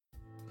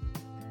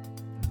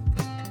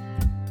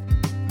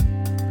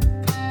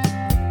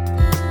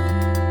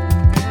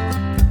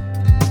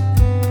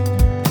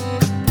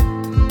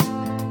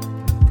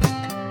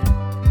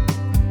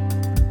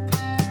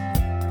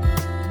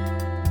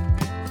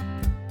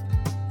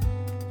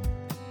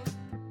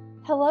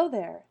Hello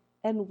there,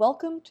 and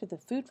welcome to the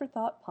Food for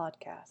Thought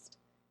podcast.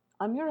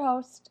 I'm your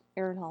host,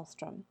 Erin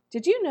Hallstrom.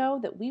 Did you know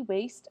that we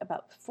waste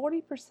about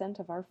 40%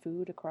 of our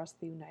food across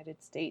the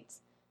United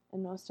States,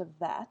 and most of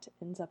that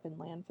ends up in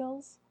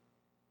landfills?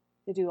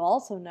 Did you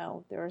also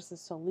know there is a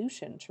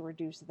solution to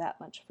reduce that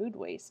much food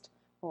waste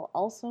while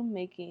also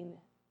making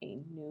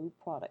a new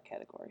product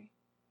category?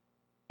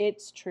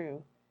 It's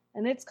true,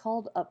 and it's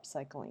called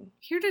upcycling.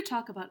 Here to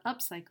talk about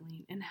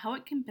upcycling and how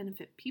it can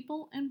benefit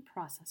people and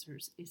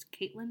processors is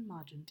Caitlin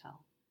Mogentel.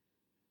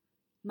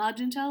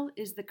 Mogentel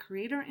is the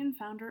creator and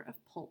founder of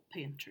Pulp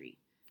Pantry,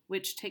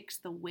 which takes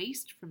the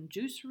waste from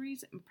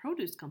juiceries and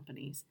produce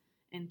companies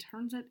and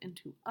turns it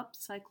into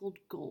upcycled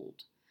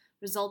gold,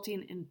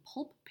 resulting in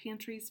Pulp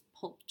Pantry's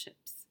pulp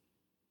chips.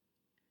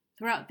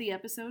 Throughout the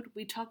episode,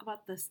 we talk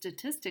about the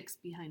statistics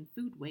behind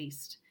food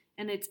waste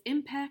and its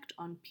impact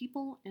on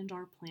people and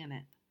our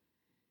planet.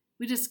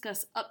 We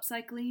discuss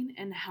upcycling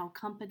and how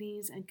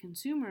companies and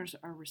consumers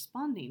are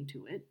responding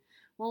to it,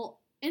 while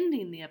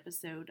ending the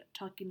episode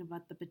talking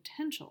about the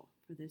potential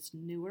for this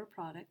newer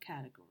product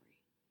category.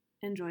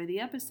 Enjoy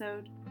the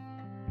episode.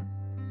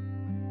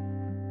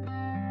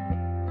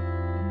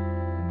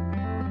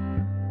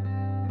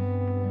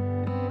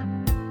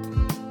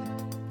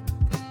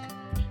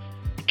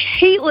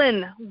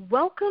 Caitlin,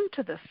 welcome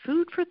to the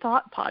Food for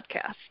Thought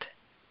podcast.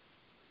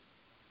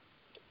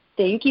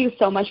 Thank you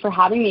so much for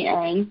having me,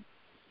 Erin.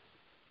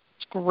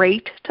 It's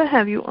great to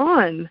have you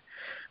on.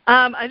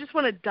 I just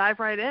want to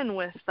dive right in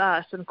with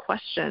some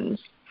questions.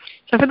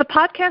 So for the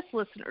podcast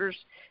listeners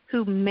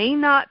who may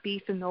not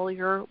be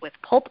familiar with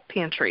Pulp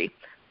Pantry,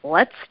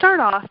 let's start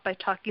off by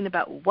talking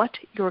about what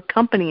your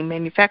company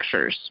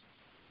manufactures.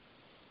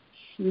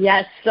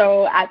 Yes,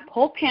 so at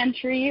Pulp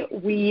Pantry,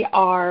 we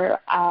are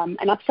an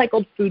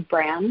upcycled food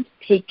brand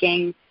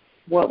taking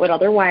what would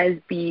otherwise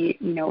be,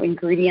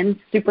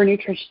 ingredients, super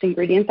nutritious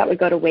ingredients that would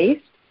go to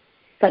waste,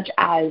 such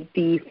as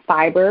the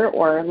fiber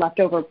or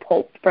leftover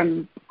pulp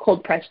from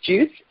cold-pressed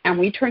juice, and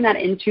we turn that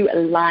into a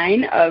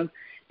line of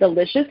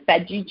delicious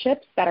veggie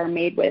chips that are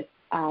made with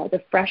the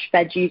fresh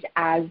veggies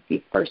as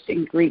the first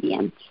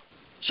ingredient.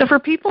 So for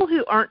people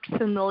who aren't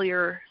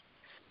familiar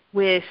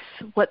with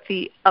what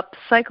the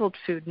upcycled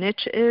food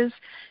niche is,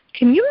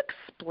 can you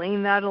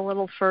explain that a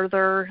little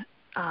further,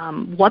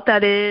 what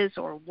that is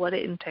or what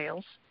it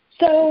entails?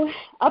 So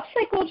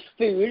upcycled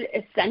food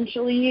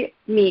essentially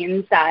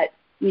means that,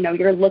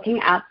 you're looking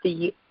at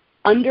the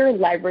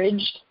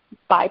under-leveraged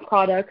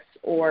byproducts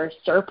or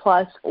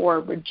surplus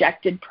or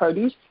rejected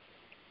produce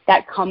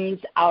that comes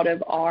out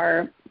of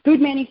our food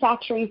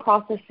manufacturing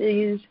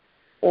processes.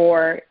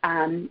 Or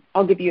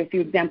I'll give you a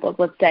few examples.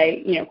 Let's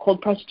say,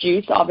 cold-pressed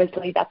juice.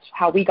 Obviously, that's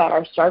how we got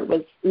our start,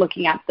 was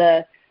looking at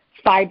the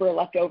fiber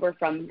left over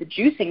from the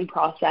juicing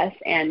process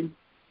and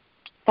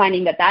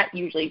finding that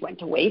usually went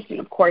to waste. And,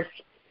 of course,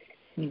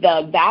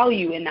 the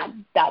value in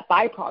that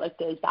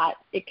byproduct is that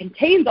it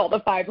contains all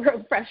the fiber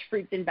of fresh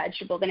fruits and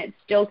vegetables, and it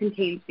still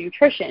contains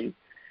nutrition.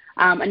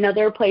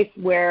 Another place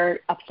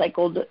where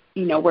upcycled,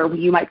 where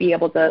you might be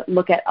able to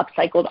look at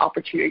upcycled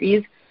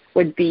opportunities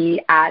would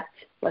be at,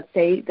 let's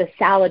say, the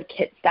salad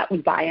kits that we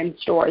buy in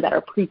store that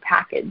are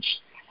prepackaged.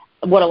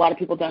 What a lot of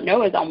people don't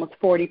know is almost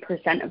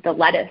 40% of the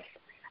lettuce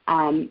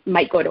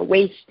might go to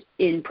waste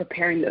in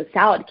preparing those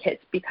salad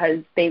kits because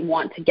they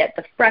want to get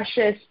the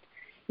freshest,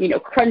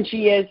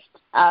 crunchiest,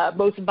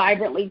 most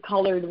vibrantly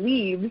colored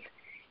leaves.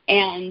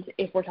 And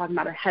if we're talking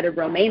about a head of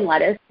romaine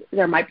lettuce,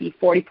 there might be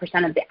 40%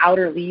 of the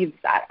outer leaves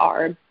that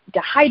are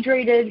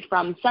dehydrated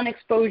from sun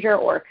exposure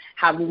or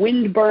have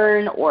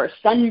windburn or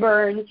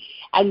sunburn.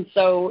 And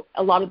so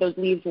a lot of those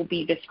leaves will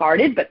be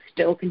discarded, but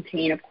still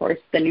contain, of course,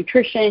 the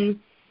nutrition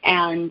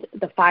and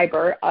the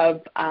fiber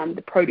of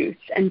the produce.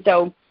 And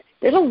so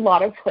there's a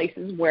lot of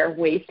places where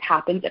waste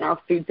happens in our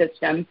food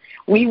system.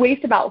 We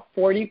waste about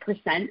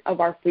 40%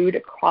 of our food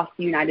across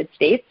the United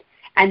States.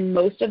 And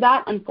most of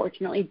that,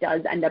 unfortunately,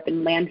 does end up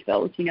in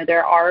landfills.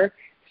 There are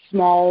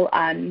small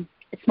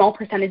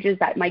percentages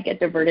that might get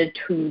diverted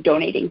to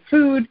donating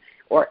food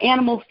or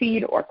animal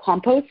feed or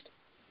compost.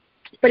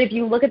 But if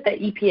you look at the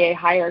EPA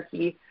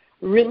hierarchy,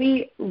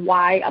 really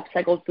why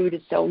upcycled food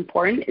is so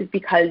important is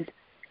because,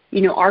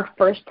 our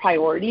first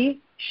priority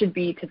should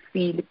be to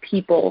feed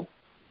people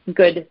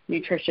good,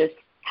 nutritious,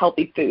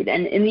 healthy food.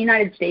 And in the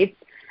United States,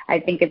 I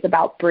think it's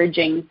about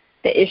bridging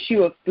the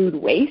issue of food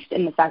waste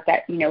and the fact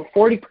that,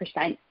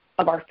 40%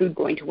 of our food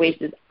going to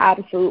waste is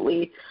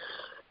absolutely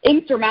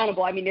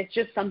insurmountable. I mean, it's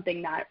just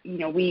something that,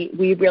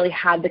 we really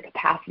have the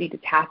capacity to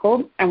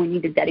tackle, and we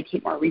need to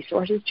dedicate more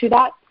resources to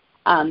that,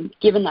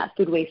 given that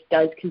food waste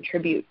does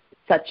contribute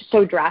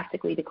so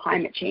drastically to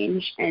climate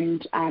change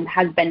and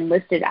has been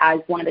listed as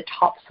one of the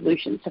top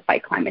solutions to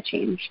fight climate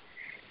change.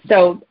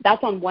 So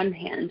that's on one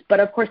hand. But,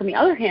 of course, on the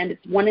other hand,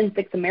 it's 1 in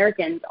 6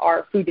 Americans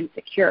are food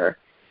insecure,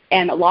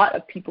 and a lot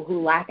of people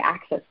who lack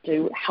access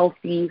to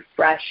healthy,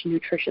 fresh,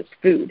 nutritious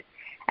food.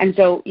 And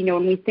so,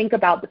 when we think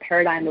about the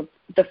paradigm of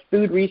the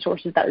food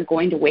resources that are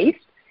going to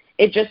waste,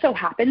 it just so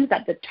happens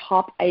that the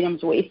top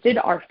items wasted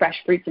are fresh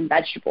fruits and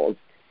vegetables.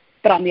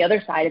 But on the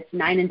other side, it's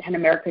 9 in 10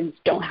 Americans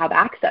don't have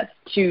access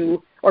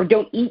to or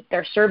don't eat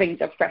their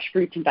servings of fresh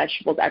fruits and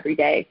vegetables every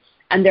day.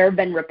 And there have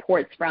been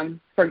reports from,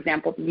 for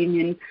example, the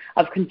Union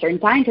of Concerned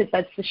Scientists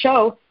that's to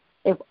show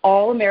if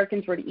all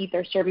Americans were to eat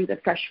their servings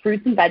of fresh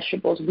fruits and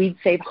vegetables, we'd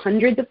save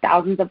hundreds of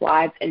thousands of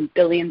lives and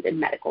billions in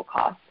medical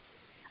costs.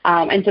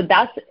 And so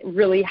that's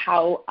really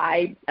how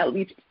I, at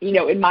least,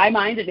 in my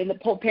mind and in the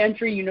Pulp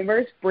Pantry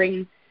universe,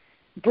 bring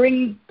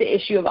the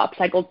issue of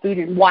upcycled food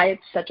and why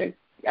it's such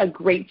a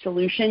great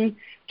solution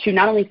to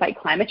not only fight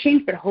climate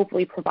change, but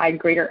hopefully provide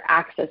greater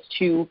access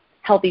to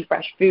healthy,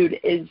 fresh food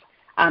is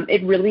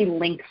it really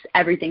links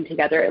everything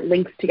together. It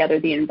links together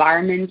the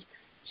environment,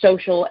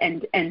 social,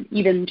 and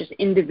even just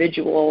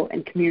individual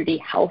and community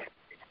health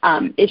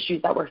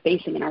issues that we're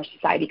facing in our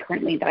society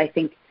currently that I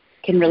think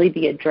can really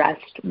be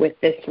addressed with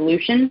this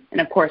solution. And,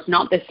 of course,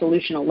 not this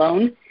solution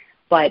alone,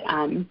 but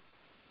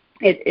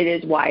it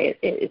is why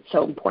it's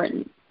so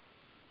important.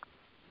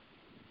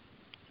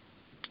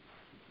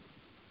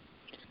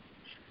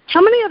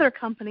 How many other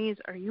companies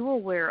are you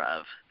aware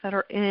of that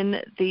are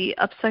in the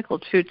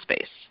upcycled food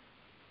space?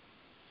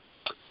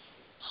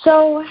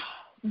 So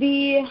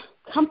the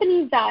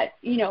companies that,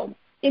 in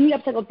the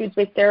upcycled food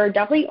space, there are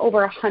definitely over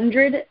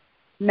 100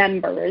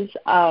 members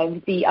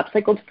of the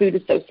Upcycled Food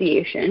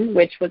Association,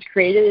 which was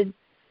created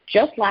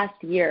just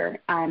last year.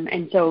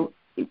 And so,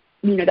 the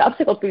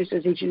Upcycled Food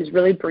Association is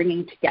really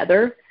bringing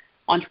together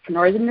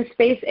entrepreneurs in this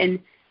space. And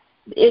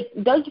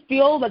it does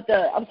feel that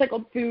the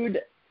upcycled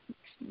food,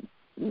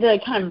 the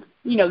kind of,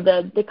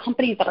 the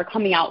companies that are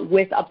coming out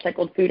with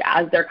upcycled food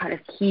as their kind of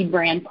key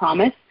brand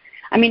promise,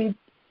 I mean,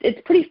 it's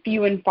pretty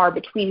few and far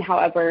between.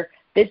 However,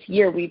 this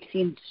year we've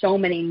seen so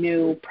many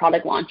new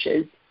product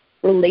launches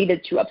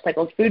related to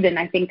upcycled food. And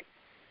I think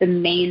the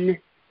main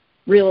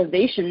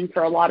realization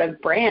for a lot of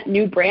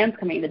new brands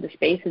coming into the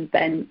space has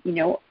been,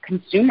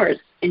 consumers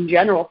in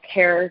general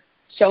care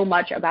so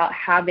much about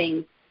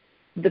having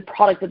the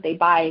product that they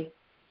buy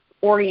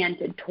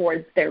oriented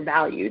towards their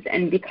values.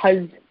 And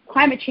because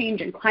climate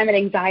change and climate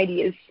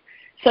anxiety is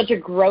such a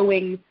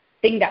growing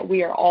thing that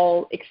we are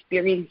all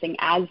experiencing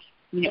as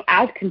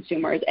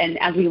consumers, and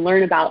as we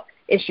learn about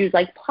issues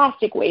like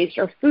plastic waste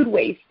or food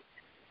waste,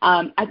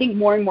 I think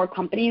more and more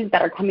companies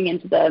that are coming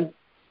into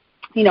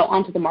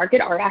onto the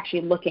market are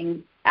actually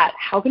looking at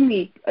how can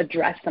we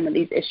address some of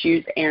these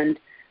issues and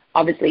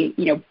obviously,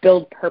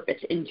 build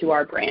purpose into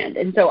our brand.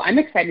 And so I'm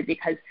excited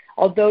because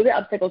although the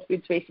upcycled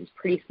food space is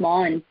pretty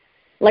small, and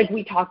like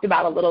we talked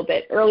about a little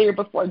bit earlier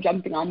before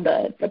jumping on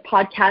the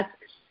podcast,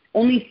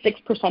 only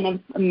 6%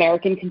 of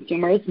American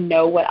consumers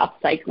know what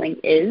upcycling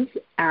is,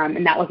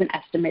 and that was an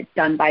estimate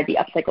done by the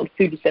Upcycled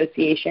Food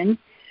Association.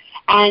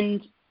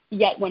 And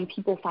yet when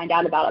people find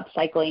out about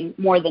upcycling,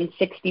 more than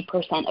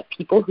 60% of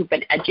people who've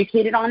been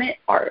educated on it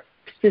are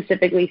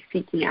specifically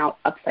seeking out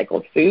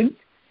upcycled foods.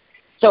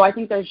 So I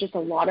think there's just a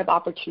lot of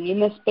opportunity in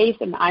this space,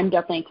 and I'm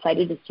definitely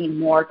excited to see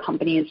more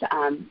companies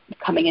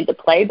coming into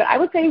play. But I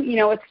would say,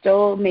 it's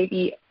still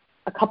maybe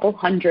a couple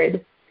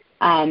hundred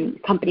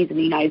companies in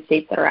the United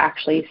States that are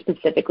actually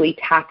specifically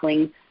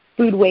tackling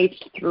food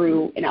waste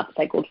through an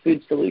upcycled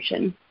food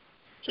solution.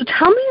 So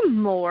tell me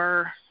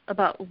more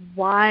about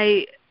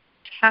why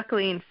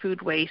tackling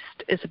food waste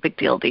is a big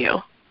deal to you.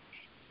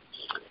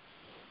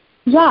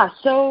 Yeah,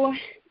 so,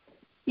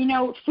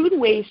 food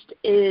waste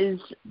is,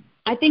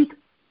 I think,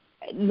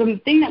 the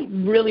thing that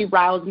really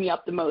riles me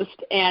up the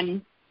most.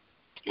 And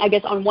I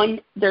guess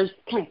there's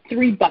kind of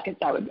three buckets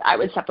I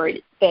would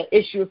separate the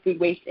issue of food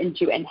waste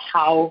into and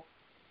how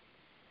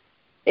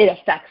it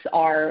affects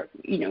our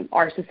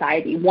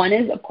society. One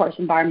is, of course,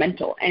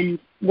 environmental, and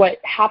what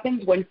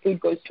happens when food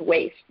goes to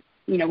waste.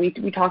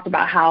 We talked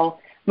about how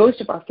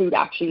most of our food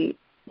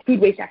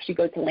waste actually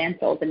goes to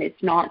landfills, and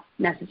it's not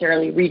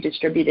necessarily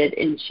redistributed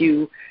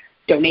into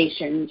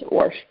donations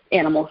or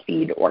animal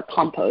feed or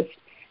compost.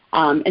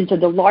 And so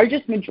the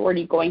largest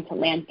majority going to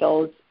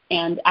landfills,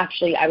 and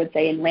actually I would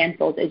say in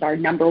landfills is our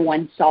number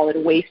one solid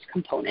waste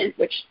component,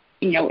 which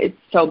it's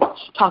so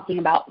talking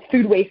about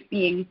food waste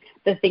being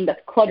the thing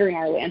that's cluttering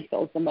our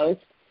landfills the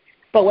most.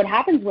 But what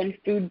happens when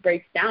food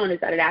breaks down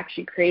is that it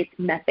actually creates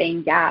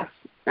methane gas,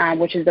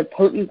 which is a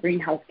potent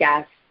greenhouse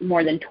gas,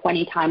 more than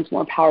 20 times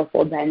more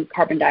powerful than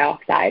carbon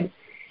dioxide.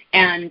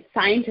 And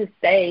scientists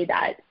say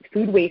that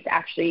food waste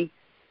actually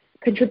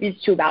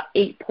contributes to about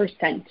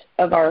 8%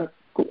 of our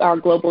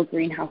global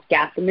greenhouse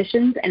gas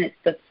emissions, and it's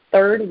the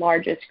third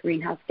largest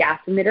greenhouse gas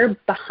emitter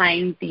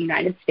behind the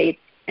United States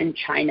and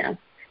China.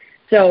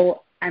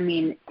 So, I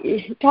mean,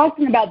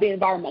 talking about the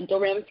environmental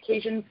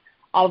ramifications,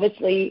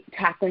 obviously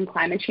tackling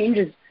climate change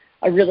is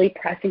a really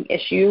pressing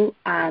issue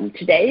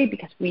today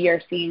because we are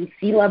seeing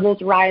sea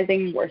levels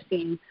rising. We're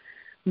seeing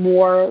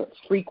more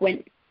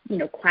frequent,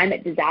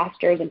 climate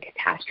disasters and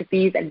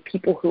catastrophes, and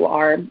people who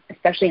are,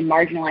 especially in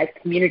marginalized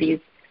communities,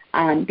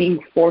 being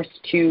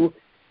forced to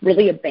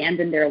really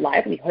abandon their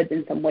livelihoods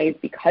in some ways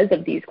because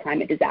of these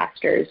climate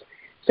disasters.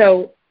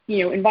 So,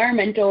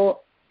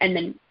 environmental, and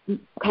then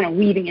kind of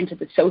weaving into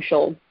the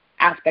social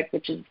aspect,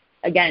 which is,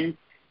 again,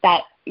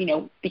 that,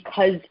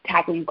 because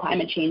tackling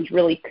climate change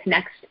really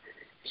connects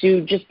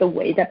to just the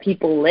way that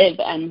people live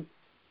and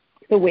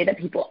the way that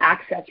people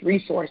access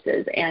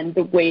resources and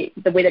the way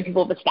that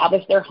people have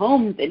established their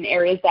homes in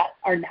areas that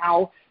are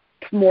now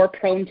more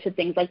prone to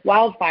things like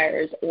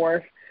wildfires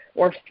or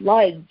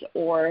floods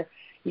or,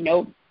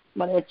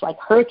 whether it's like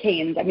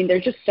hurricanes. I mean,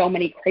 there's just so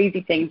many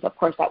crazy things, of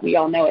course, that we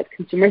all know as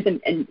consumers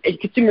and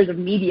consumers of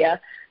media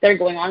that are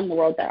going on in the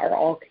world that are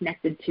all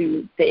connected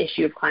to the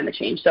issue of climate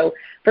change. So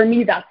for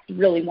me, that's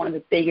really one of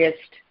the biggest,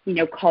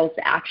 calls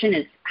to action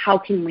is how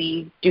can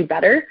we do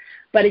better?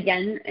 But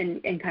again,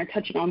 and kind of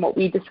touching on what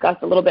we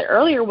discussed a little bit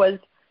earlier was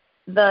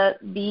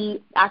the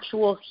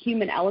actual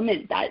human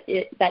element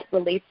that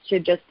relates to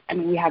just,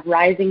 we have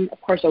rising,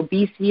 of course,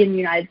 obesity in the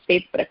United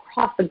States, but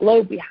across the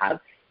globe we have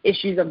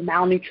issues of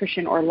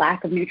malnutrition or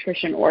lack of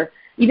nutrition or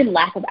even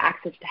lack of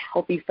access to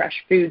healthy, fresh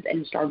foods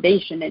and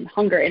starvation and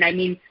hunger. And I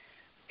mean,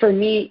 for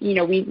me,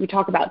 we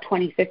talk about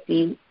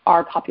 2050,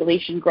 our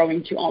population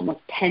growing to almost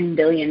 10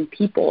 billion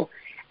people.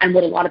 And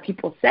what a lot of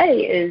people say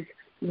is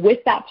with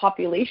that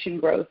population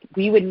growth,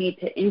 we would need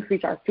to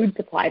increase our food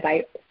supply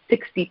by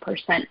 60%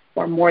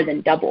 or more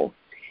than double.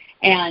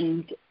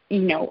 And,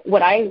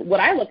 what I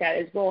look at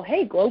is, well,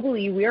 hey,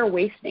 globally, we are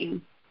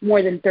wasting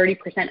more than 30%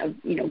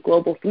 of,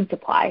 global food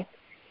supply.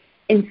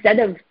 Instead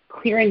of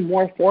clearing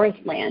more forest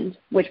land,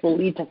 which will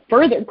lead to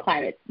further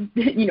climate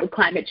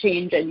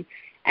change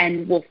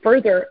and will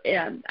further,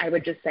 I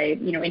would just say,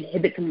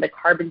 inhibit some of the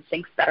carbon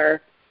sinks that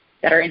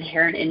are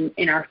inherent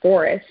in our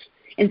forests.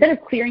 Instead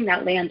of clearing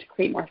that land to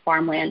create more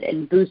farmland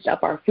and boost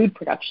up our food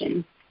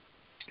production,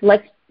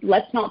 let's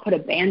not put a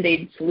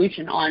Band-Aid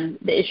solution on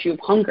the issue of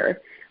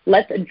hunger.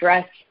 Let's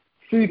address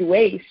food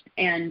waste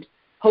and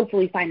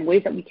hopefully find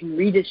ways that we can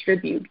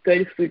redistribute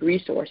good food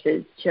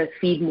resources to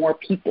feed more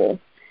people.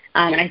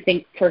 And I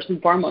think first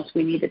and foremost,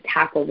 we need to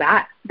tackle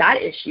that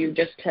issue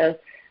just to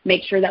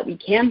make sure that we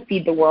can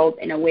feed the world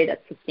in a way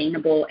that's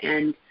sustainable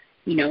and,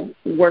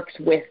 works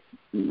with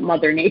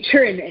Mother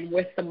Nature and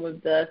with some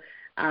of the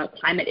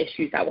climate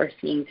issues that we're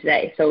seeing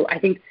today. So I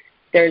think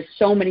there's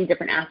so many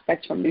different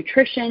aspects from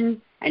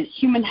nutrition and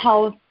human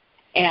health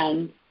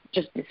and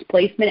just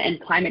displacement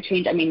and climate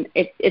change. I mean,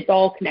 it's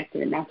all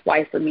connected, and that's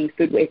why for me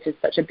food waste is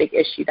such a big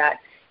issue that,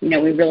 we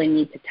really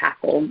need to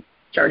tackle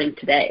starting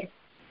today.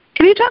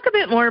 Can you talk a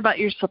bit more about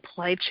your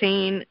supply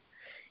chain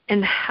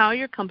and how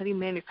your company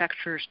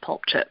manufactures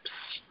pulp chips?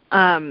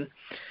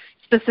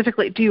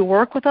 Specifically, do you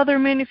work with other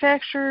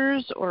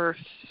manufacturers or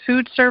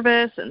food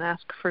service and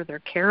ask for their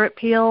carrot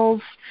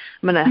peels?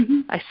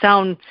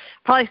 I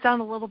probably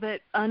sound a little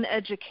bit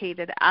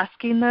uneducated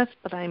asking this,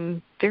 but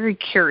I'm very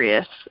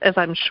curious, as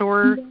I'm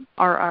sure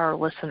are our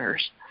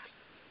listeners.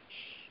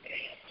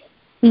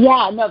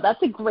 Yeah, no,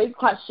 that's a great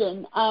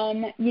question.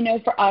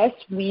 For us,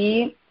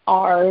 we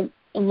are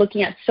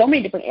looking at so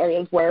many different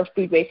areas where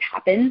food waste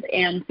happens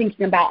and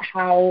thinking about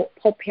how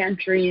pulp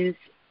pantries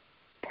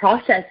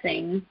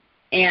processing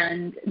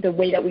and the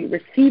way that we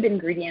receive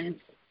ingredients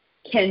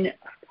can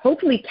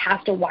hopefully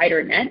cast a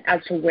wider net as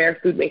to where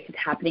food waste is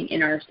happening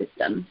in our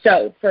system.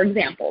 So, for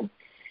example,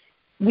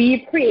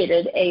 we've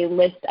created a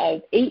list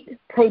of 8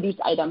 produce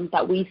items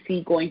that we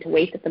see going to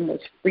waste at the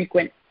most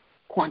frequent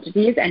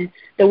quantities. And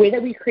the way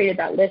that we created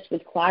that list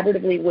was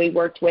collaboratively we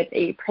worked with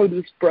a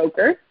produce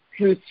broker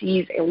who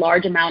sees a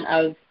large amount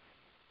of,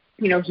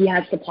 he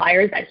has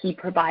suppliers that he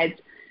provides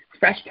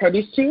fresh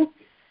produce to,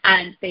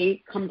 and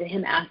they come to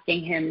him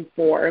asking him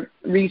for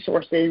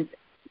resources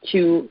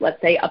to,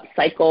 let's say,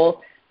 upcycle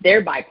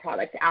their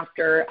byproduct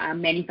after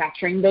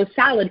manufacturing those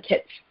salad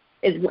kits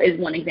is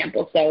one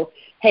example. So,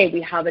 hey,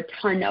 we have a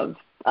ton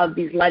of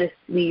these lettuce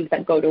leaves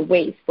that go to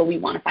waste, but we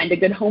want to find a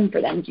good home for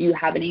them. Do you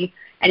have any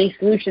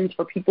solutions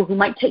for people who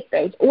might take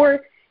those? Or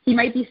he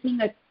might be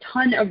seeing a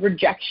ton of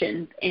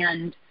rejections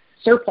and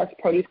surplus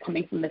produce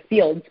coming from the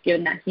fields,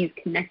 given that he's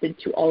connected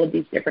to all of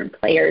these different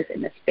players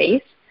in the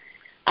space.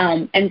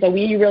 And so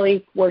we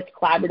really worked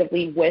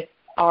collaboratively with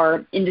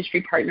our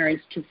industry partners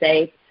to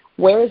say,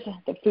 where is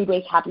the food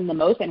waste happening the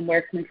most and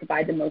where can we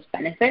provide the most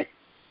benefit?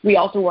 We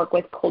also work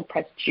with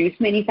cold-pressed juice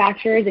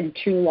manufacturers and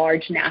 2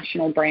 large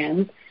national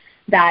brands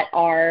that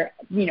are,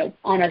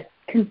 on a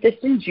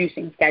consistent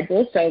juicing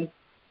schedule. So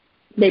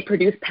they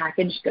produce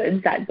packaged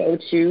goods that go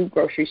to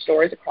grocery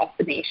stores across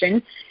the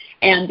nation.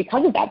 And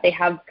because of that, they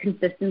have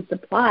consistent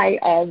supply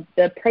of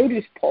the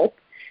produce pulp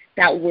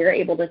that we're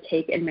able to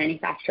take and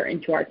manufacture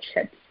into our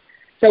chips.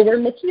 So we're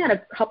looking at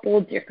a couple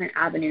of different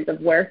avenues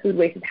of where food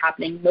waste is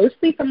happening,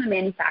 mostly from the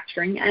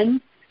manufacturing end,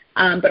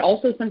 but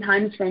also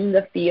sometimes from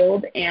the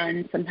field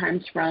and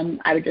sometimes from,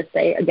 I would just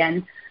say,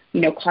 again,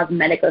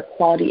 cosmetic or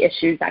quality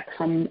issues that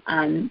come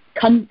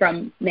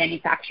from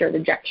manufacturer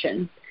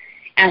rejections.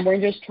 And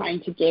we're just trying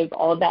to give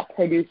all of that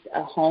produce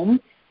a home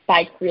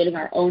by creating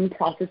our own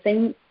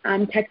processing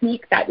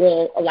technique that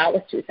will allow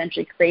us to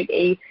essentially create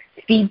a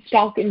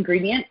feedstock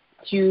ingredient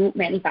to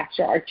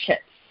manufacture our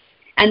chips.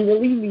 And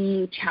really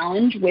the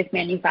challenge with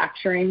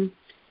manufacturing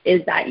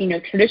is that,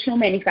 traditional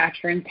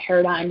manufacturing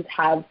paradigms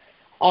have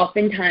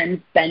oftentimes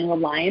been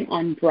reliant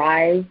on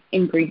dry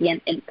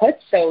ingredient inputs.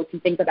 So if you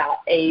think about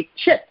a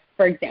chip,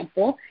 for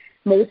example,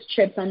 most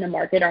chips on the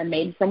market are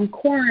made from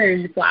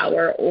corn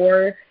flour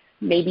or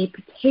maybe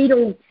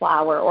potato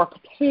flour or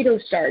potato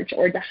starch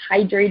or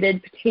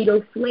dehydrated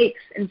potato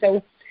flakes. And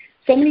so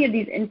many of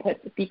these inputs,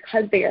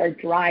 because they are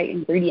dry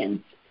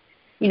ingredients,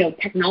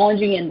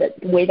 technology and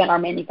the way that our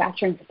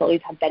manufacturing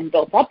facilities have been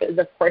built up is,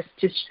 of course,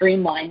 to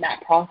streamline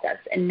that process.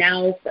 And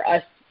now for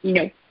us,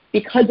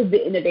 because of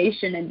the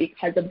innovation and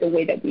because of the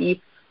way that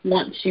we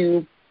want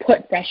to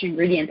put fresh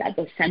ingredients at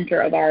the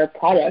center of our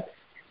products,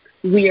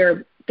 we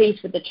are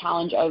faced with the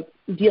challenge of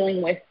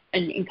dealing with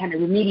and kind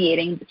of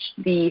remediating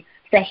the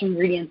fresh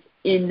ingredients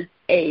in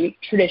a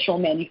traditional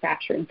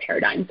manufacturing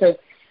paradigm. So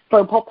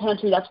for Pulp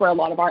Pantry, that's where a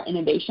lot of our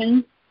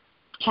innovation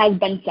has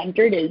been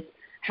centered, is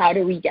how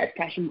do we get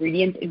fresh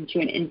ingredients into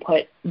an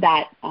input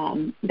that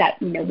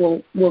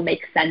will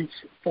make sense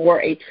for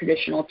a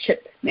traditional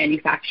chip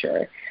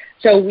manufacturer.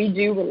 So we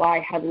do rely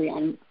heavily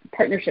on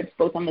partnerships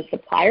both on the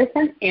supplier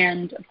front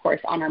and, of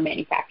course, on our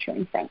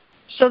manufacturing front.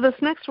 So this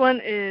next one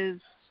is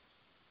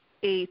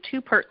a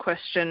two-part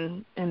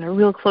question and a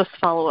real close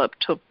follow-up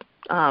to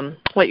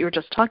what you were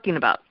just talking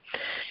about.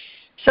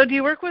 So do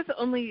you work with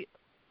only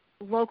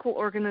local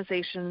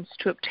organizations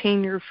to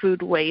obtain your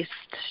food waste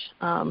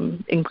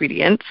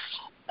ingredients?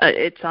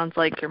 It sounds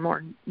like you're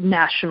more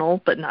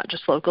national, but not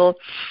just local.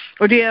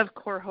 Or do you have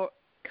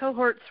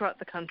cohorts throughout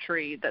the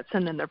country that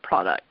send in their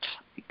product?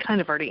 You kind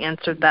of already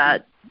answered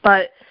that.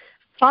 But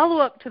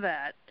follow-up to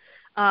that,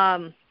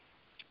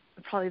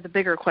 probably the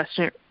bigger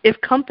question,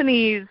 if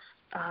companies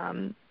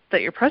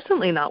that you're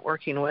presently not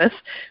working with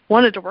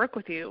wanted to work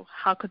with you,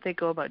 how could they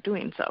go about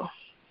doing so?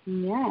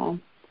 Yeah,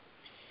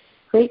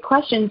 great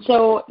question.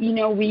 So,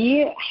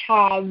 we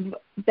have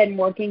been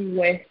working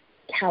with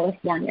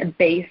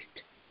California-based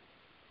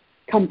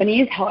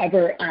companies.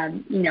 However,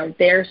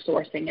 their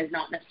sourcing is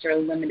not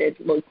necessarily limited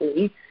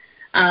locally.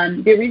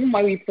 The reason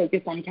why we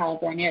focus on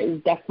California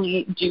is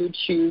definitely due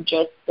to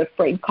just the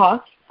freight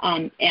costs.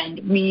 And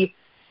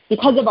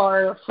because of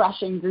our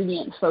fresh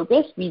ingredient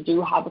focus, we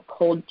do have a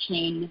cold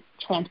chain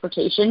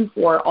transportation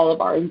for all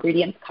of our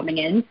ingredients coming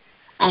in.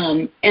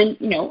 And,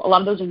 a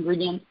lot of those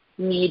ingredients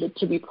need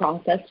to be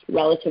processed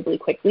relatively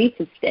quickly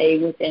to stay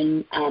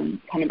within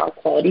kind of our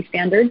quality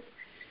standards.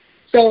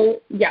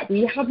 So, yeah,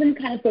 we have been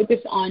kind of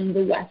focused on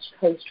the West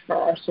Coast for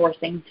our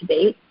sourcing to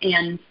date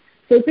and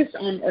focused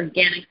on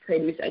organic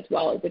produce as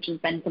well, which has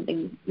been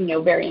something,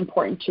 very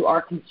important to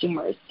our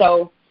consumers.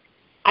 So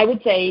I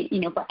would say,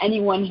 for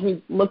anyone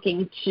who's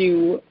looking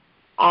to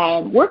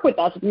work with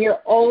us, we are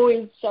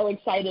always so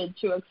excited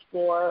to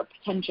explore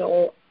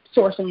potential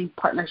sourcing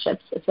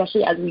partnerships,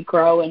 especially as we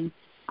grow and,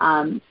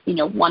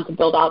 want to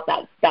build out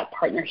that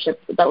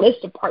partnership, that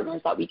list of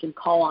partners that we can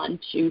call on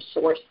to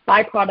source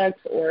byproducts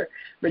or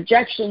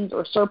rejections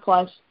or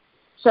surplus.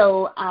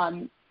 So,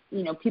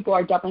 people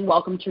are definitely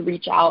welcome to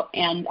reach out.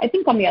 And I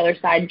think on the other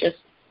side,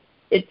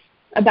 it's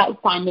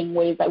about finding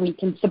ways that we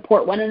can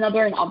support one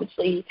another, and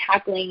obviously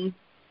tackling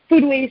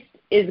food waste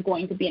is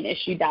going to be an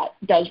issue that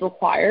does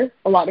require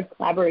a lot of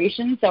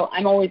collaboration. So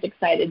I'm always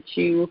excited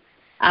to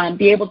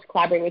be able to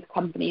collaborate with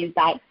companies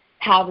that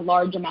have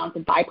large amounts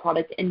of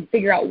byproducts and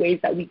figure out ways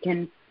that we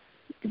can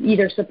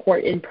either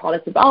support in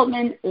product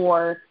development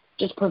or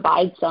just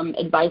provide some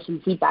advice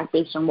and feedback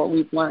based on what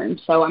we've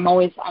learned. So I'm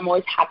always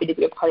happy to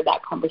be a part of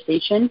that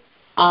conversation.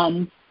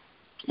 And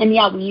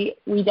yeah,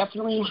 we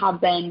definitely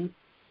have been,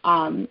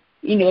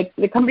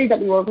 the companies that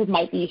we work with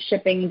might be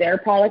shipping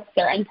their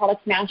end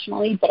products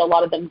nationally, but a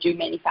lot of them do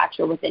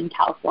manufacture within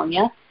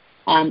California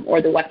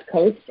or the West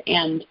Coast.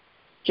 And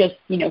just,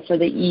 for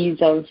the ease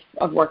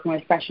of working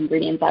with fresh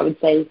ingredients, I would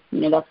say,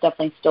 that's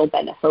definitely still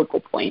been a focal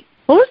point.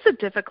 What was the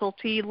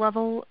difficulty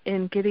level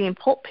in getting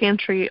Pulp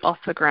Pantry off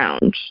the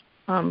ground?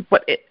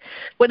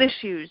 What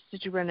issues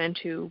did you run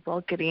into while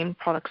getting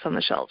products on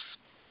the shelves?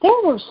 There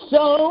were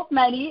so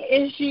many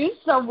issues.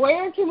 So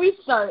where can we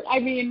start? I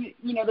mean,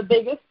 the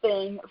biggest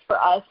thing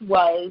for us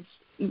was,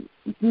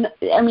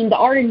 the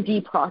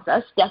R&D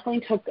process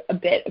definitely took a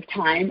bit of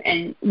time,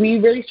 and we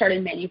really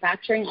started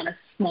manufacturing on a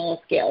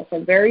small scale,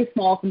 so very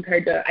small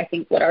compared to, I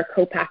think, what our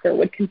co-packer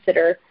would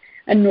consider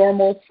a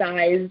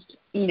normal-sized,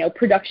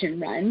 production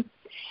run.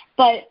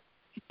 But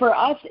for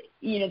us,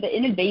 the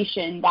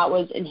innovation that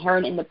was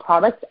inherent in the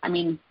product,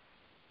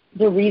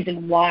 the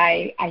reason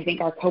why I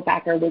think our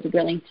co-packer was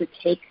willing to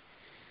take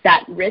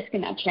that risk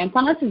and that chance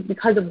on us is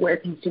because of where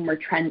consumer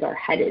trends are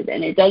headed.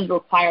 And it does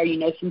require,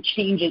 some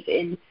changes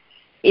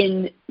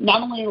in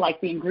not only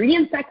like the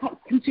ingredients that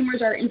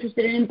consumers are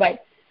interested in,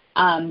 but,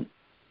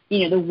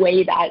 the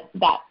way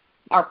that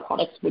our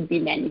products would be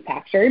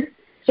manufactured.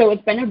 So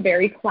it's been a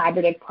very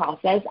collaborative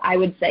process. I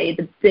would say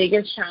the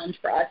biggest challenge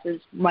for us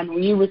is when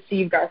we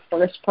received our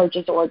first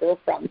purchase order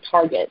from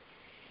Target.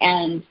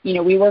 And,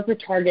 we work with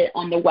Target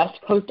on the West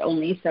Coast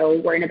only,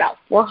 so we're in about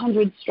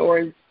 400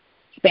 stores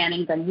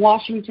spanning from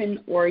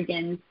Washington,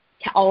 Oregon,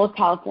 all of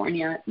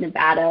California,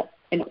 Nevada,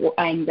 and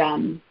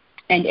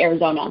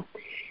Arizona.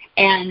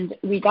 And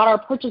we got our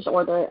purchase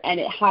order, and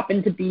it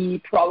happened to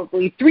be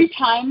probably 3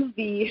 times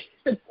the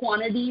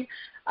quantity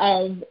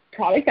of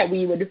product that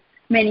we would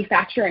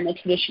manufacture in a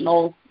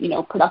traditional,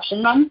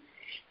 production run.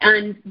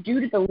 And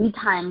due to the lead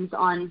times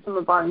on some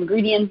of our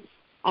ingredients,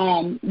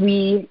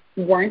 we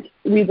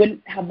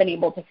wouldn't have been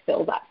able to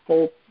fill that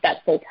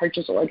full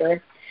purchase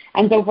order.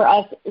 And so for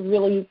us,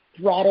 really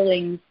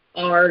throttling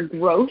our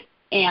growth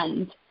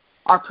and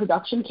our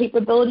production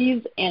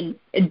capabilities and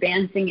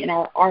advancing in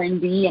our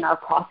R&D and our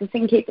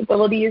processing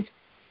capabilities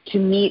to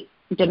meet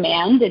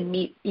demand and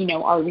meet,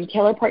 our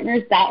retailer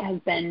partners, that has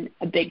been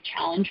a big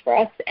challenge for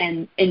us,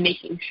 and in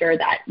making sure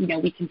that,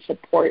 we can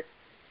support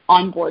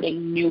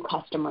onboarding new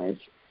customers.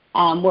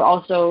 We're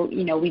also,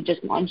 we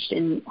just launched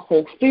in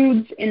Whole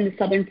Foods in the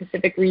Southern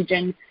Pacific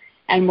region,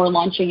 and we're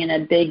launching in a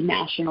big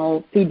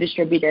national food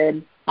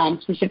distributor,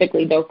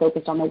 specifically though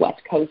focused on the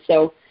West Coast.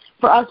 So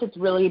for us, it's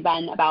really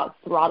been about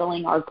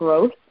throttling our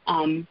growth.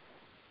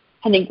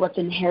 I think what is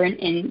inherent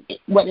in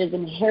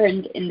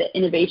the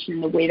innovation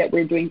and the way that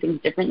we're doing things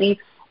differently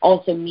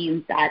also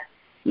means that,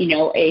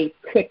 a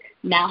quick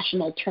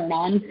national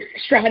turn-on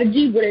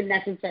strategy wouldn't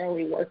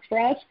necessarily work for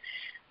us.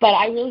 But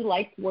I really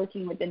like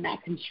working within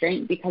that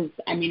constraint because,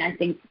 I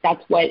think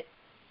that's what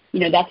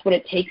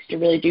it takes to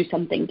really do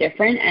something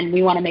different. And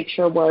we want to make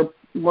sure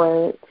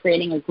we're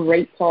creating a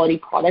great quality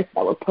product,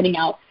 that we're putting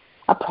out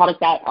a product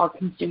that our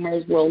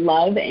consumers will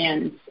love,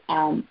 and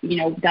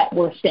that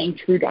we're staying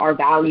true to our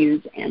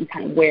values and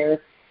kind of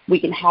where we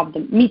can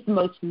meet the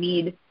most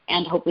need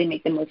and hopefully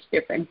make the most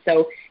difference.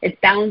 So it's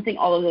balancing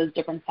all of those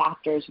different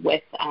factors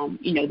with,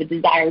 the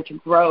desire to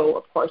grow,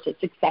 of course, a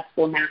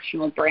successful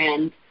national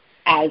brand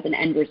as an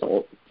end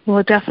result. Well,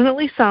 it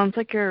definitely sounds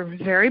like you're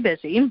very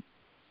busy,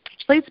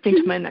 which leads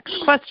me to my next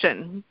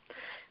question.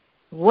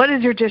 What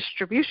is your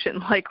distribution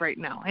like right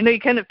now? I know you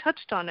kind of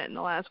touched on it in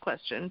the last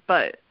question,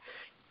 but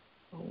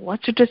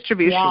what's your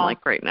distribution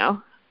like right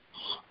now?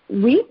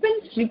 We've been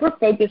super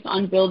focused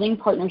on building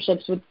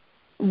partnerships with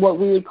what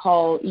we would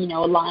call,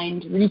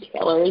 aligned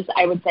retailers,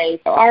 I would say.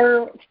 So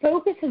our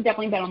focus has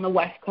definitely been on the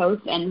West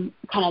Coast and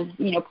kind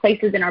of,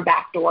 places in our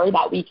back door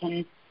that we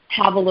can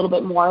have a little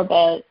bit more of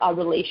a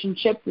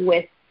relationship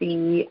with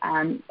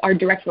our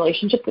direct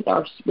relationship with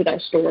our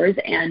stores,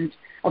 and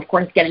of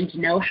course getting to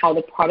know how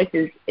the product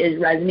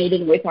is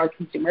resonating with our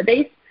consumer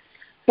base.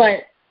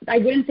 But I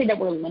wouldn't say that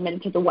we're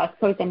limited to the West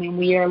Coast.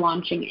 We are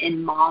launching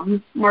in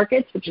Moms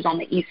Markets, which is on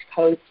the East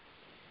Coast,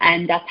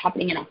 and that's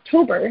happening in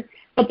October.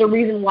 But the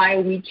reason why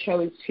we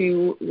chose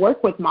to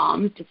work with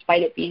moms,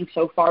 despite it being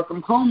so far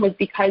from home, was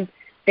because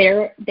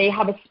they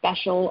have a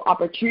special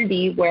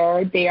opportunity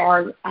where they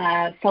are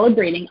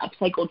celebrating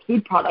upcycled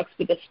food products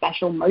with a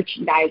special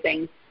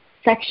merchandising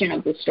section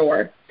of the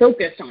store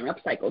focused on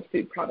upcycled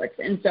food products.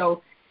 And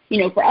so,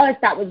 for us,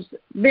 that was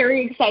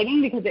very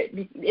exciting because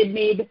it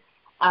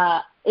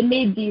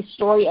made the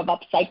story of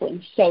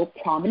upcycling so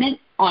prominent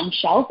on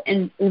shelf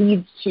and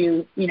leads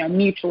to,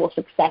 mutual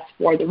success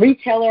for the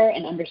retailer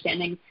and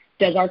understanding,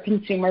 does our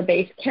consumer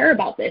base care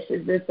about this?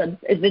 Is this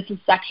a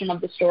section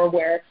of the store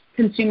where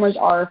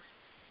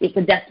it's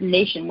a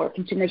destination where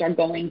consumers are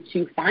going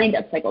to find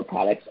upcycled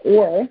products?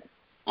 Or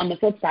on the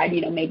flip side,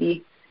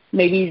 maybe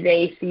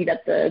they see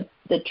that the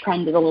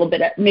trend is a little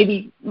bit,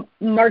 maybe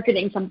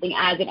marketing something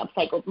as an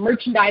upcycled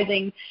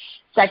merchandising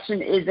section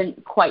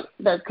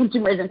the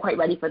consumer isn't quite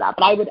ready for that.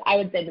 But I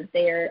would say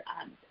that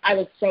I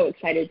was so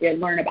excited to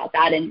learn about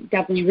that, and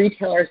definitely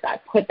retailers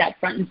that put that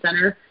front and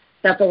center,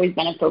 that's always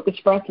been a focus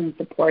for us, in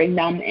supporting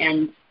them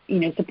and,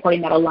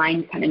 supporting that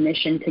aligned kind of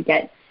mission to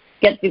get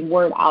the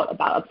word out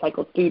about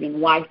upcycled food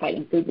and why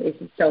fighting food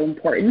waste is so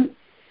important.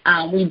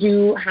 We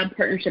do have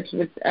partnerships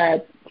with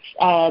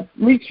a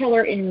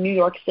retailer in New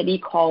York City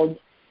called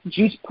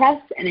Juice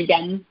Press. And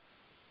again,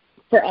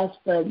 for us,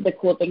 the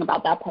cool thing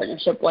about that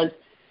partnership was,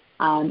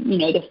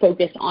 the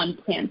focus on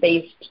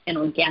plant-based and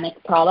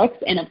organic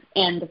products.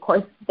 And of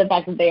course, the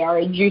fact that they are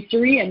a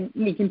juicery, and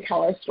we can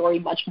tell our story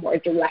much more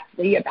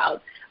directly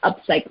about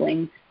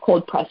upcycling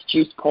cold-pressed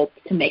juice pulp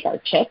to make our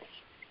chips.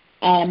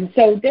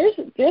 So there's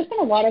been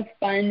a lot of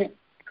fun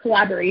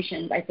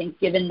collaborations, I think,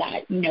 given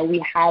that,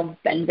 we have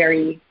been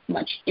very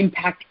much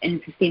impact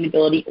and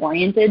sustainability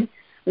oriented.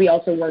 We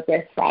also work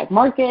with Thrive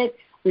Market,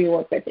 we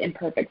work with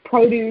Imperfect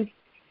Produce,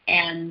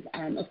 and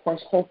of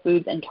course Whole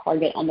Foods and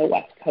Target on the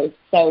West Coast.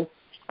 So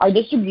our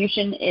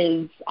distribution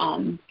is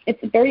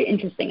it's very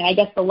interesting. And I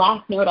guess the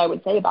last note I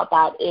would say about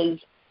that is,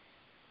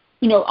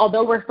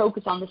 although we're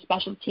focused on the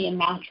specialty and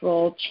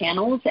natural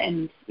channels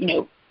and,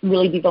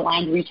 really these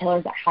aligned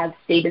retailers that have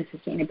stated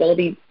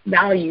sustainability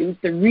values,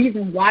 the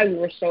reason why we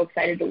were so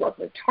excited to work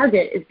with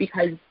Target is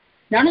because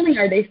not only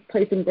are they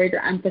placing greater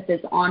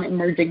emphasis on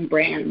emerging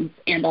brands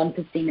and on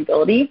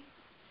sustainability,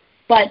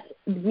 but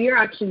we are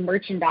actually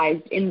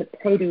merchandised in the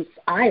produce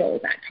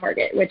aisles at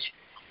Target, which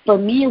for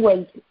me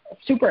was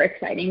super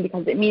exciting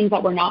because it means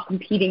that we're not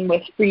competing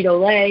with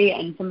Frito-Lay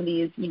and some of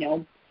these,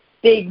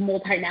 big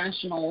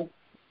multinational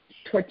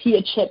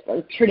tortilla chip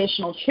or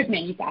traditional chip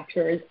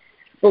manufacturers,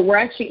 but we're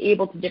actually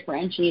able to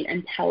differentiate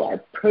and tell our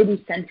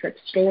produce-centric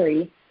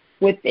story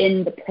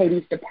within the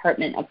produce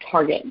department of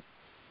Target.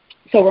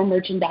 So we're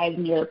merchandised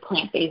near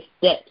plant-based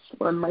dips.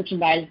 We're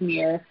merchandised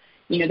near,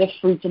 the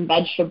fruits and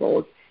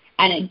vegetables.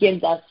 And it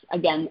gives us,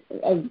 again,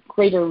 a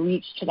greater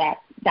reach to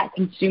that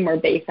consumer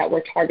base that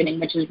we're targeting,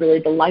 which is really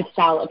the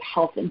lifestyle of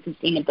health and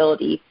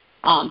sustainability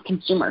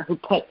consumer who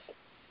puts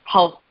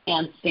health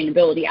and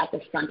sustainability at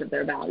the front of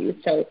their values.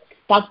 So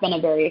that's been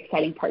a very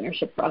exciting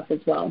partnership for us as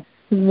well.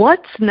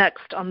 What's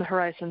next on the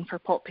horizon for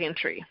Pulp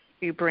Pantry?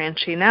 Are you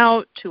branching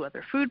out to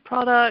other food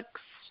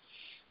products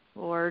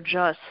or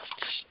just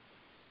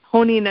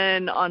honing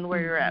in on where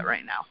you're at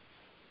right now?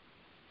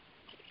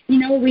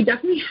 We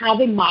definitely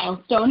have a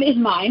milestone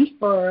in mind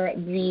for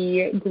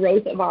the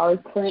growth of our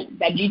current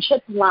veggie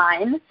chip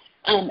line,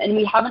 and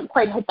we haven't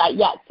quite hit that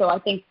yet. So I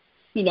think,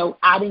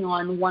 adding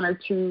on one or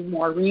two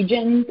more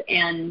regions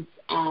and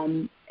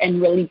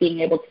really being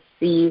able to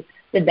see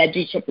the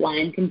veggie chip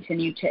line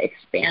continue to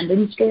expand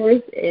in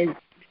stores is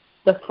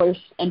the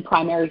first and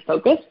primary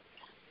focus.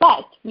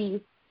 But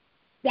we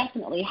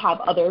definitely have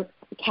other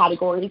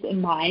categories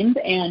in mind,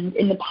 and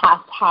in the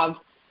past have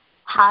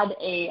had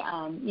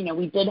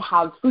we did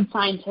have food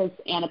scientists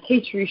and a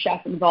pastry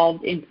chef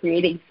involved in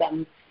creating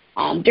some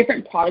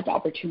different product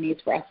opportunities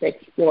for us to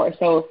explore.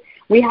 So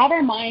we have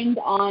our mind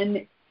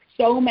on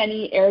so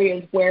many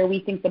areas where we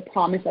think the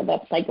promise of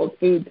upcycled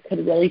foods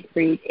could really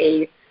create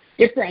a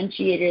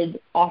differentiated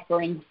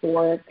offering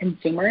for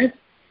consumers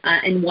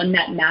and one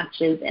that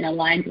matches and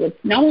aligns with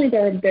not only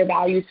their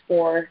values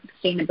for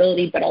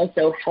sustainability, but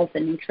also health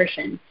and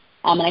nutrition.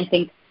 And I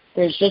think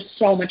there's just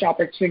so much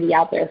opportunity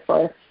out there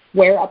for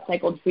where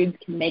upcycled foods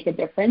can make a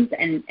difference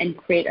and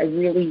create a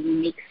really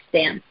unique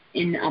stance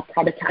in a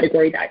product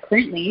category that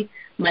currently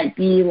might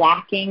be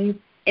lacking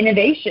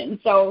innovation.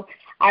 So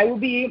I will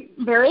be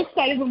very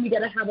excited when we get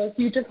to have a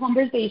future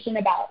conversation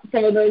about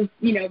some of those,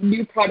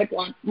 new product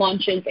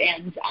launches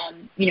and,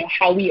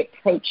 how we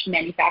approach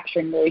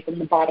manufacturing really from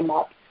the bottom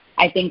up.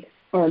 I think,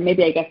 or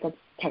maybe I guess that's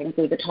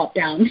technically the top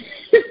down,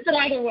 but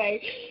either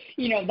way,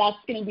 that's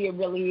going to be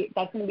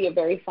a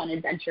very fun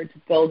adventure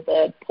to build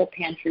the Pulp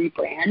Pantry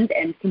brand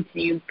and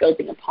continue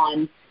building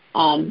upon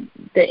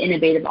the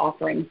innovative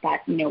offerings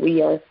that,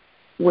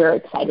 we're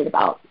excited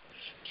about.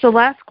 So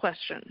last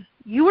question.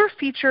 You were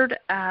featured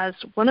as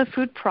one of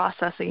food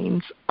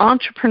processing's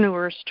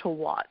entrepreneurs to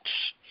watch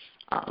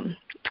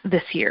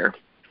this year.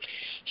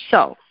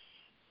 So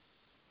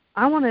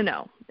I want to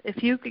know,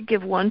 if you could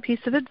give one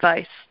piece of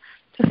advice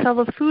to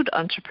fellow food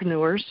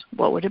entrepreneurs,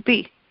 what would it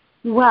be?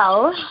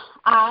 Well,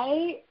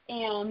 I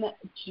am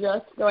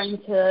just going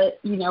to,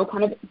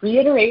 kind of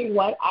reiterate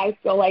what I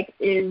feel like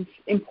is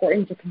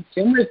important to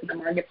consumers in the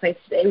marketplace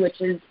today,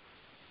 which is,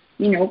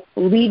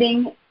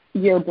 leading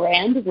your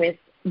brand with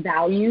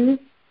values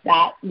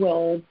that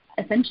will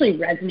essentially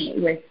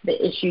resonate with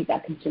the issues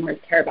that consumers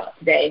care about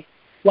today,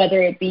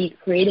 whether it be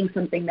creating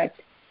something that's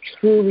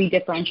truly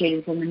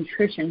differentiated from a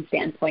nutrition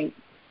standpoint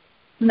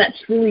and that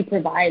truly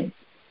provides,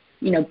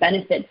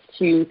 benefits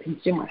to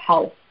consumer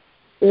health,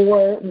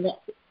 or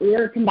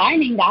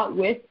combining that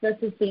with the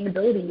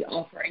sustainability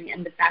offering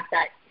and the fact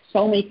that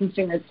so many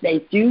consumers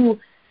today do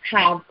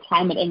have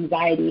climate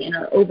anxiety and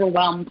are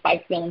overwhelmed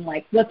by feeling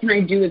like, what can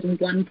I do as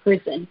one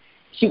person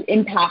to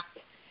impact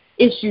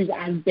issues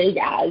as big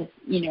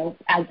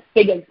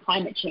as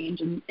climate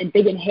change and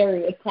big and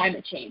hairy as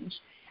climate change.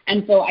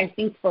 And so I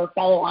think for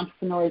fellow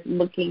entrepreneurs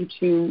looking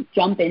to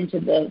jump into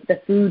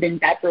the food and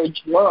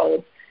beverage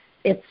world,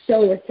 it's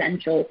so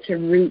essential to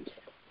root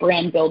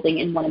brand building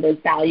in one of those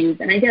values.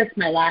 And I guess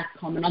my last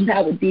comment on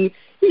that would be,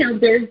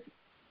 there's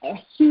a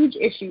huge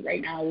issue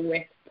right now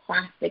with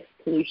plastics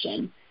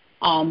pollution.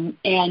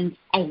 And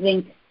I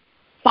think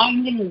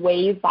finding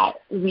ways that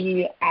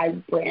we as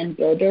brand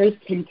builders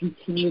can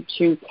continue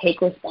to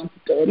take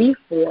responsibility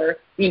for,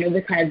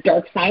 the kind of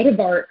dark side of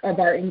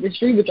our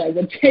industry, which I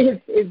would say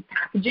is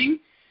packaging.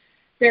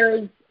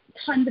 There's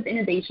tons of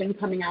innovation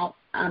coming out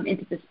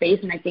into the space,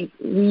 and I think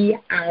we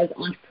as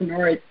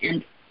entrepreneurs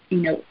and,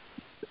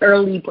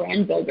 early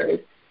brand builders,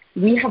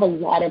 we have a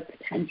lot of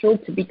potential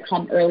to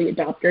become early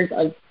adopters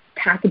of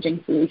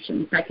packaging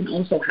solutions that can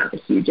also have a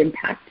huge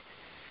impact.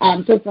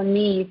 So for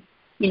me,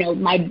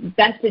 my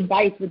best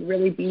advice would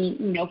really be,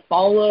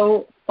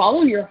 follow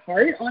your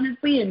heart,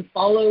 honestly, and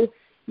follow,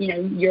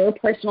 your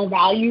personal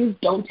values.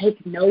 Don't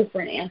take no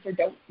for an answer.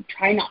 Don't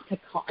try not to.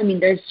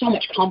 There's so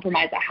much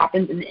compromise that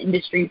happens in the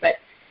industry, but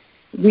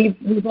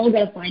we've all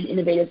got to find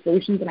innovative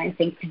solutions. And I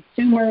think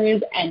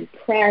consumers and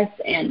press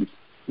and,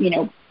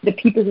 the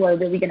people who are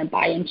really going to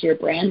buy into your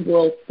brand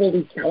will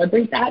fully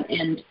celebrate that.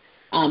 And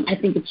I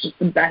think it's just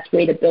the best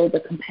way to build a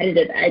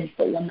competitive edge,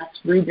 but one that's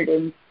rooted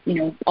in,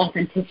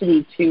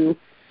 authenticity to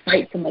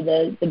fight some of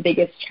the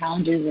biggest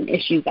challenges and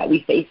issues that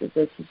we face as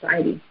a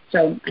society.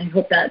 So I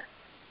hope that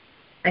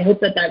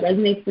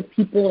resonates with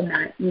people, and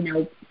that,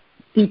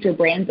 future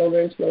brand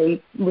builders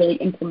really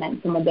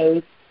implement some of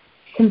those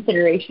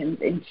considerations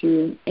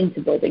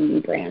into building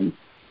new brands.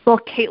 Well,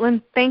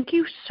 Caitlin, thank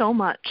you so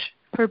much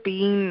for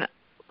being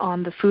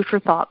on the Food for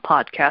Thought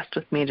podcast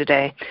with me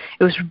today.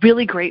 It was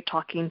really great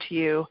talking to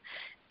you,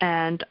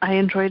 and I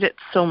enjoyed it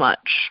so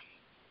much.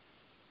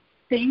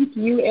 Thank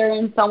you,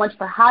 Erin, so much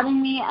for having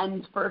me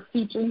and for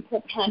featuring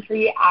Pulp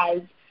Pantry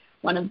as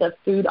one of the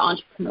food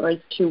entrepreneurs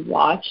to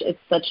watch. It's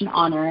such an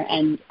honor,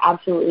 and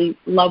absolutely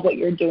love what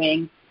you're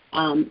doing.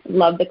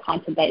 Love the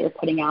content that you're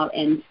putting out,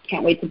 and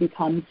can't wait to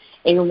become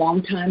a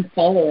longtime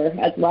follower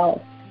as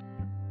well.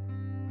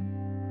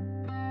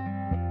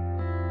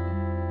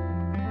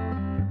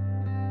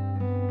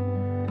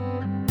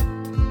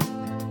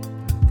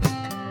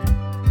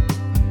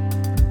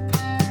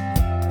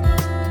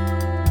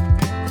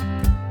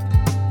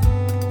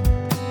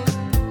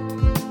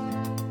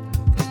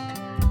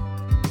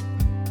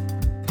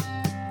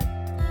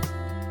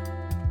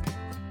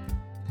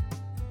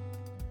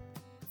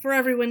 For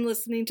everyone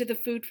listening to the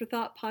Food for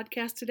Thought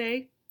podcast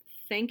today,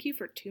 thank you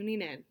for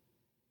tuning in.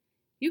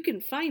 You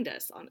can find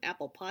us on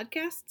Apple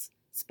Podcasts,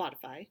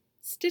 Spotify,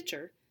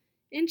 Stitcher,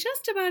 and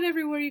just about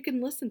everywhere you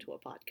can listen to a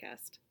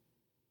podcast.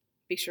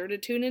 Be sure to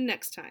tune in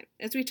next time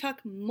as we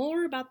talk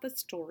more about the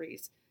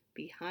stories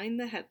behind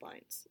the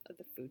headlines of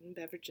the food and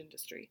beverage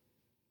industry.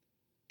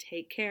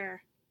 Take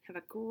care. Have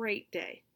a great day.